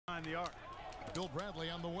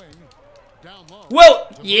Will,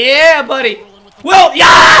 yeah, buddy. Will,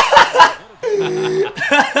 yeah.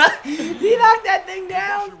 He knocked that thing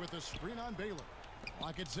down.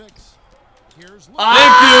 Thank you.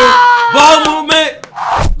 Ball movement.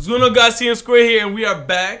 What's going on, guys? CM Square here, and we are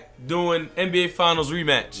back doing NBA Finals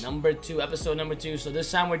rematch. Episode number 2. So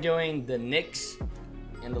this time we're doing the Knicks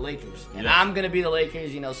and the Lakers. And I'm going to be the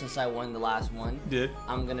Lakers, you know, since I won the last one. Yeah.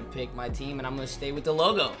 I'm going to pick my team, and I'm going to stay with the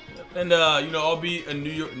logo. And, you know, I'll be a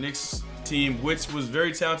New York Knicks team, which was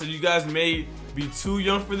very talented. You guys may be too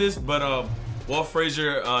young for this, but Walt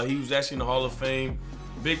Frazier, he was actually in the Hall of Fame.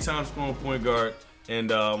 Big-time scoring point guard.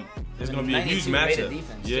 And it's going to be a huge matchup.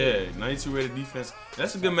 Defense, yeah, 92 rated defense.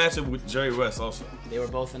 That's a good matchup with Jerry West also. They were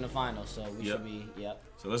both in the finals, so we should be,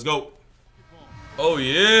 So let's go. Oh,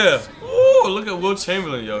 yeah. Ooh, look at Will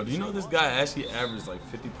Chamberlain, yo. Do you know this guy actually averaged like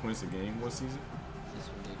 50 points a game one season? That's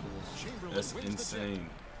ridiculous. That's insane.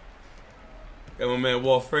 Got my man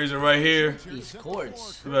Walt Frazier right here. East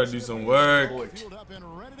Courts. We gotta do some work.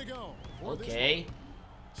 Okay.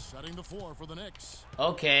 Setting the floor for the Knicks.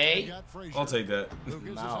 Okay. I'll take that.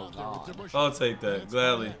 Oh, God. I'll take that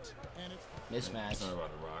gladly. Mismatch. Sorry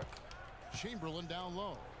about the rock. Chamberlain down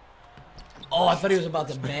low. Oh, I thought he was about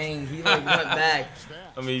to bang. He like went back.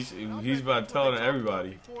 I mean, he's about taller than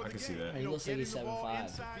everybody. I can see that. He looks like he's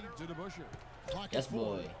 7'5". Yes,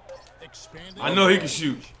 boy. I know he can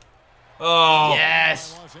shoot. Oh.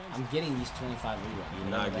 Yes. I'm getting these 25 rebounds. You're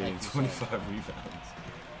not getting 25 rebounds.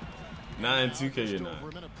 Not in 2K, you're not.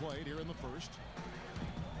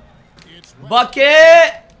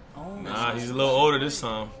 Bucket! Oh, nah, he's a little older this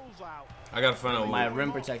time. I gotta find out my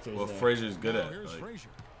rim protector. What Frazier's good at. Like.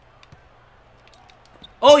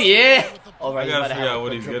 Oh yeah! Oh, right, I gotta figure out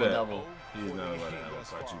what he's good at. Double. He's not about to have a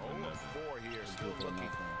quadruple nothing.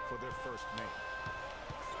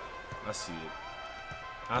 I see it.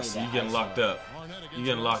 I see you getting locked up. You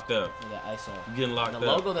getting locked up. You getting locked up. The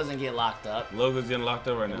logo doesn't get locked up. The logo's getting locked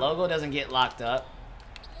up right now. The logo doesn't get locked up.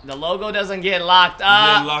 The logo doesn't get locked up.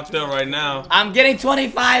 You're getting locked up right now. I'm getting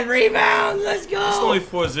 25 rebounds. Let's go. It's only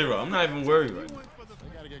 4-0. I'm not even worried right now.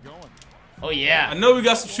 Oh yeah. I know we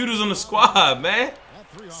got some shooters on the squad, man.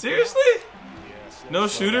 Seriously? No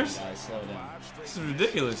shooters? This is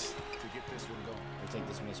ridiculous. We'll take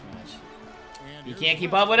this mismatch. You can't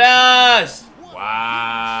keep up with us.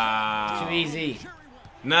 Wow. Too easy.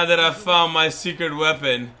 Now that I've found my secret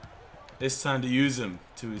weapon, it's time to use him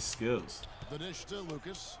to his skills.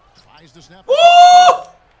 Woo!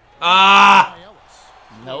 Ah!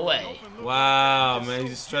 No way. Wow, man,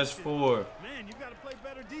 he's a stretch 4. Man, you got to play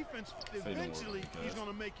better defense. Eventually, he's going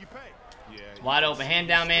to make you pay. Wide open, hand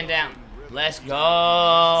down, man down. Let's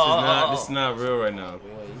go. This is not real right now.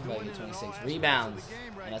 Boy, he's about to get 26 rebounds.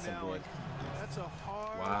 And that's a brick.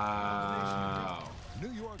 Wow.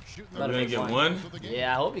 Are we gonna get one?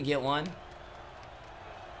 Yeah, I hope you get one.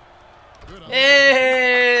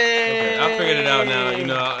 Hey! Okay, I figured it out now. You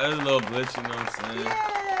know, there's a little glitch, you know what I'm saying?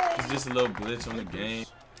 It's just a little glitch on the game.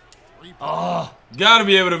 Oh. Gotta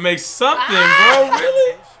be able to make something, bro.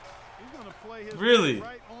 Really? Really?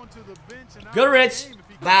 Good, Rich.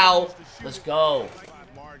 Bow. Let's go.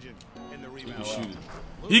 He can shoot it.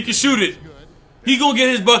 He can shoot it. He gonna get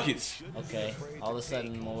his buckets. Okay. All of a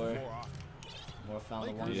sudden, more found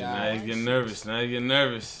the one Yeah, guy. now he's getting nervous. Now he's getting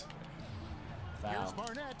nervous. Foul.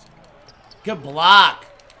 Good block.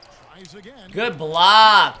 Good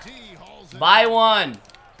block. Buy one.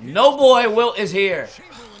 No boy, Wilt is here.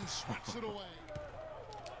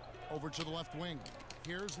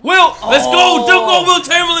 Wilt, let's go. Dunk on Will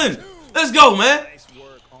Chamberlain. Let's go, man.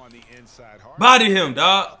 Body him,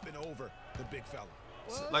 dog.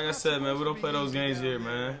 Like I said, man, we don't play those games here,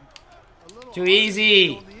 man. Too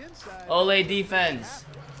easy. Ole defense.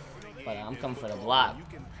 But I'm coming for the block.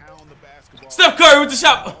 Steph Curry with the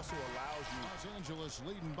shot.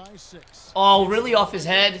 Oh, really off his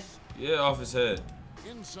head? Yeah, off his head.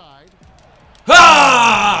 That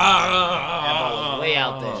ball was way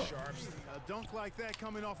out there.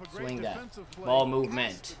 Swing that. Ball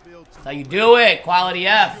movement. That's how you do it. Quality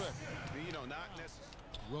F.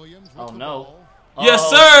 Oh, no. Oh. Yes,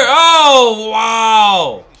 sir. Oh,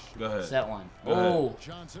 wow. Go ahead. Set one. Oh.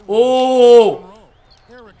 Oh.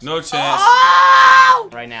 No chance. Oh.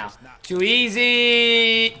 Right now. Too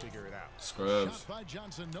easy. Scrubs.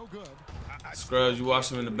 Scrubs, you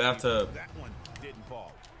wash him in the bathtub.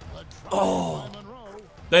 Oh.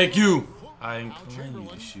 Thank you. I incline you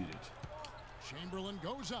to shoot it. Chamberlain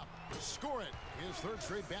goes up. Score it. His third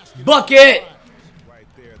straight basket. Bucket. Right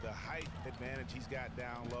there, the height advantage he's got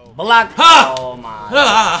down low. Block. Ha! Oh my.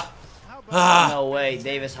 Ha! No way.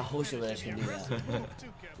 Davis Hoshovich can do that.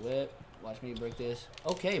 Whip. Watch me break this.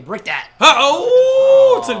 Okay, break that.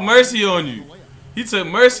 Oh, took mercy on you. He took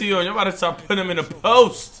mercy on you. I'm about to start putting him in the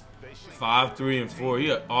post. 5, 3, and 4.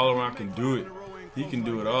 He all around can do it. He can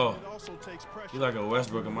do it all. He's like a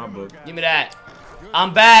Westbrook in my book. Give me that.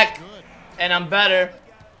 I'm back, and I'm better.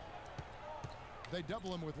 They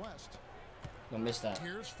double him with West. Gonna miss that.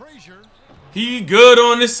 Here's Frazier. He good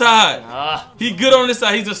on this side. He good on this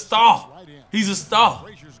side. He's a star. He's a star.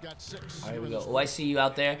 Frazier's got 6. All right, here we go. Oh, I see you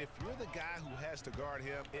out there. If you're the guy who has to guard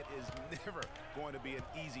him, it is never going to be an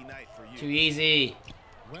easy night for you. Too easy.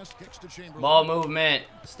 West kicks to Chamberlain. Ball movement.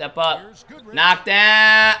 Step up. Knock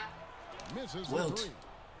down. Misses the Wilt. 3.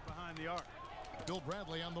 Behind the arc. Bill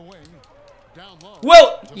Bradley on the wing. Down low.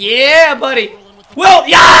 Wilt. Yeah, buddy. Wilt.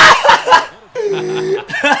 Yeah.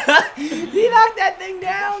 He knocked that thing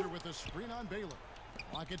down. With a screen on Baylor.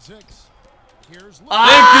 Lock at 6. Here's Thank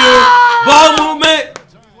you. Ball movement.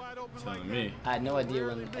 Wide open Telling like me. I had no idea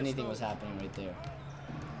when anything was happening right there.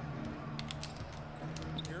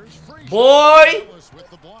 Here's Frazier. Boy, With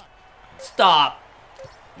the block. stop.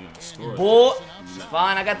 You gonna score? Boy, it's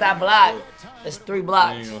fine. I got that block. That's 3 You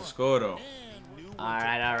blocks. ain't gonna score though. All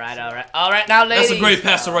right, all right, all right. All right, now, ladies. That's a great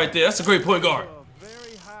passer right there. That's a great point guard. a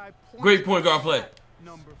very high point. Great point guard play.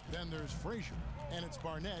 Number Then there's Frazier. And it's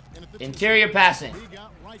Barnett. And at the Interior passing. he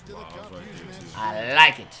got right to the cup. right Using there, that. too. I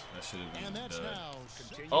like it. That should have And been that's done. now.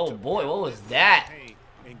 Oh, boy, what was that? paint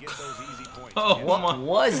and get those easy points. Oh, What my.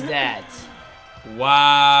 was that?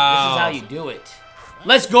 Wow. This is how you do it.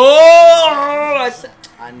 Let's go!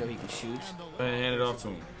 I know he can shoot. Hand it off to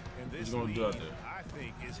him. And He's this gonna do out lead, there. I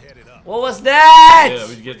think, is headed up. What was that? Yeah,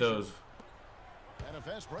 we can get those. And a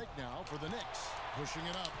fast break now for the Knicks. Pushing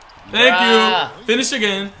it up. Thank Bruh. you. Finish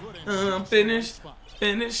again. Finish.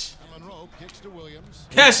 Finish. Monroe kicks to Williams.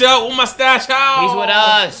 Cash out with my stash out. He's with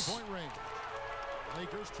us. Point range.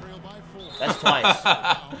 Lakers trail by 4. That's twice.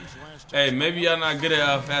 Downs last Hey, maybe y'all not good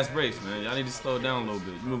at fast breaks, man. Y'all need to slow it down a little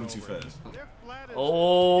bit. You're moving too fast. They're flat as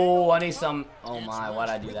Oh, I need some. Oh, my. Why'd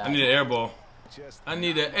I do I that? need an air ball. just I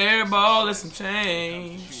need an air ball and some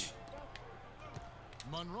change.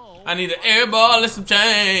 Monroe. I need an air ball and some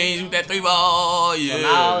change with that 3 ball. Yeah. So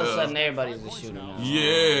now all of a sudden everybody's a shooter now.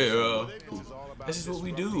 Yeah. this is all about This is what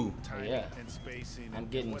we do. Oh, yeah. and spacing. I'm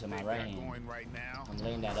getting what to my they've right got hand. going right now. I'm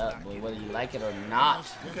laying that up, boy, whether you like it or not.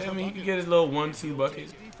 Okay, I mean, he can get his little 1-2 bucket.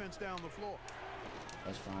 Defense down the floor.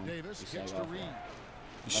 That's fine. Davis We kicks sag to off Reed. that.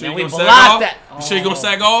 You sure then you we gonna sag blocked off? that. You sure you gonna Oh.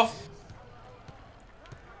 sag off?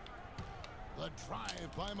 The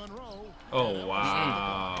drive by Monroe. Oh,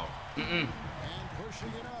 wow. And pushing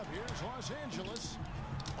it up. Here's Los Angeles.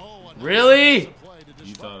 Oh, another Really? play to You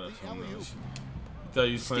disrupt thought of the something alley-oop. else. You thought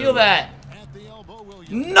you was playing Steal with- that. At the elbow, Williams.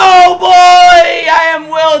 No, boy! I am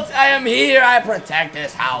Wilt. I am here. I protect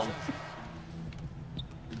this house.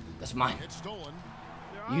 That's mine. It's stolen.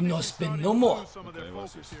 You no spin no more. Some of their Okay,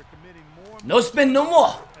 what's focus this? here, committing more No spin no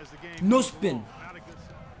more. as the game No goes spin. on. Not a good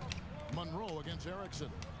sign. Monroe against Erickson.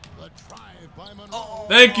 The drive by Monroe.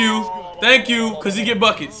 Thank you. Thank you, because he get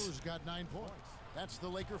buckets. Monroe's got 9 points. That's the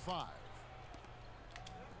Laker 5.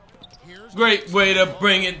 Here's Great way to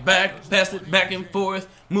bring it back, pass it back and forth,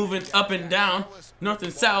 moving up and down, north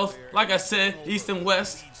and south, like I said, east and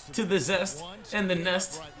west, to the zest, and the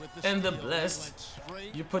nest, and the blessed.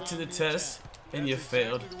 You put to the test, and you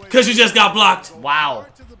failed, because you just got blocked. Wow.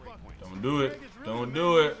 To the bucket. Don't do it. Don't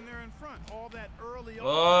do it. And they're in front. All that early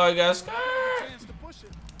Oh, I got scared. chance to push it.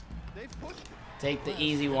 They've pushed it. Take the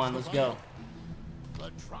easy one. Let's go. the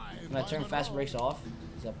drive Can I by turn fast Monroe. breaks off?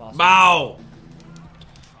 Is that possible? Bow.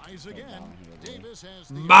 Tries again. Davis has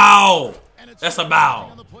the Bow. and it's That's a bow.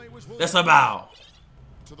 on the play was That's a bow.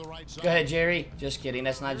 to the right side. Go ahead, Jerry. Just kidding.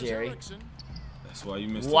 That's not Here's Jerry. Erickson. That's why you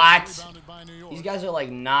missed it. What? Rebounded by New York. These guys are like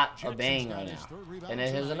not obeying right now. And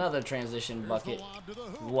then here's another transition Here's the bucket. lob to the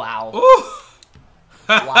hoop. Wow. Ooh.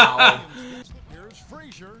 Wow. Here's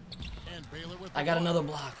Frazier and Baylor with I the got ball. another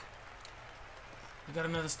block. I got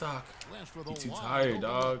another stock. Last with You a too wide tired, open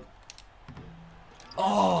dog.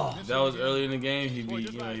 Oh. If that was early in the game, he'd be,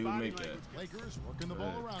 he would make that. Lakers working the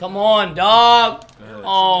ball around. Come on, dog. Go ahead.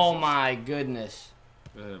 Oh my goodness.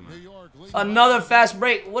 Go ahead, New man. York leads Another fast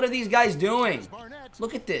break. What are these guys doing? Barnett.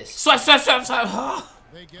 Look at this. Swipe, swipe, swipe, swipe.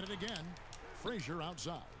 They get it again. Frazier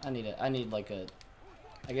outside. I need like a.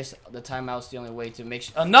 I guess the timeout's the only way to make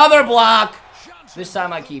sure. Another block. This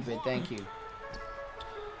time I keep it. Thank you.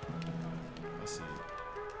 Let's see.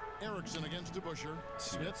 Erickson against DeBuscher.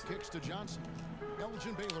 Smith kicks to Johnson.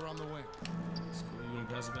 Elgin Baylor on the wing. It's cool. You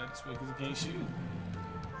gonna pass it back this way because he can't shoot.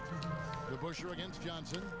 DeBuscher against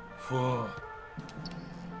Johnson. Whoa.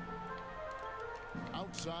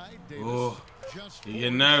 Outside, Davis. Oh. Just He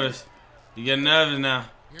getting nervous. He getting nervous now.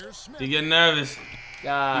 Here's Smith. He getting nervous.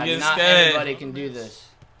 God, getting not scared. everybody can do this.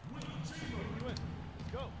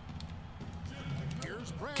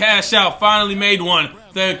 Cash out, finally made one.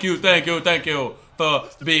 Thank you for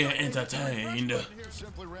being entertained.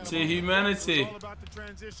 See humanity.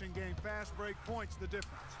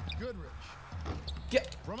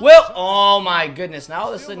 Well, oh my goodness. Now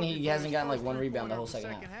all of a sudden he hasn't gotten like one rebound the whole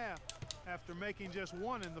second half. After making just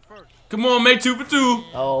one in the first. Come on, make 2 for 2.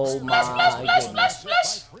 Oh my goodness.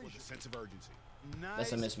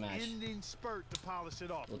 That's a mismatch.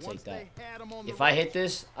 We'll take that. If I hit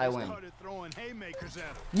this, I win.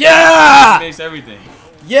 Yeah! He makes everything.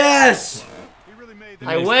 Yes! He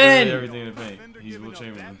I makes win! literally everything in the paint. He's Will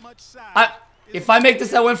Chamberlain. If I make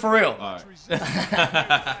this, I win for real. All right.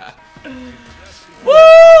 Woo! We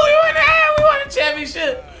won it! We won a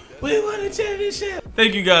championship! We won a championship!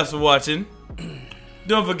 Thank you guys for watching.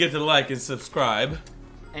 Don't forget to like and subscribe.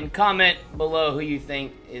 And comment below who you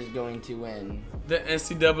think is going to win The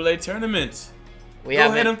NCAA tournament. Go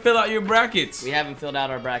ahead and fill out your brackets. We haven't filled out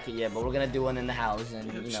our bracket yet, but we're gonna do one in the house,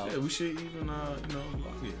 and you know. We should even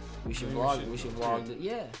vlog it. We should vlog. We should vlog it.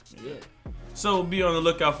 Yeah. So be on the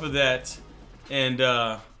lookout for that. And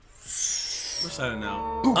we're signing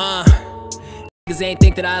out. Niggas ain't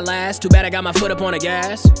think that I last. Too bad I got my foot up on the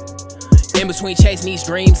gas. In between chasing these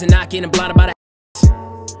dreams and not getting blinded by the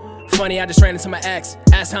ass. Funny, I just ran into my ex.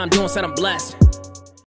 Asked how I'm doing, said I'm blessed.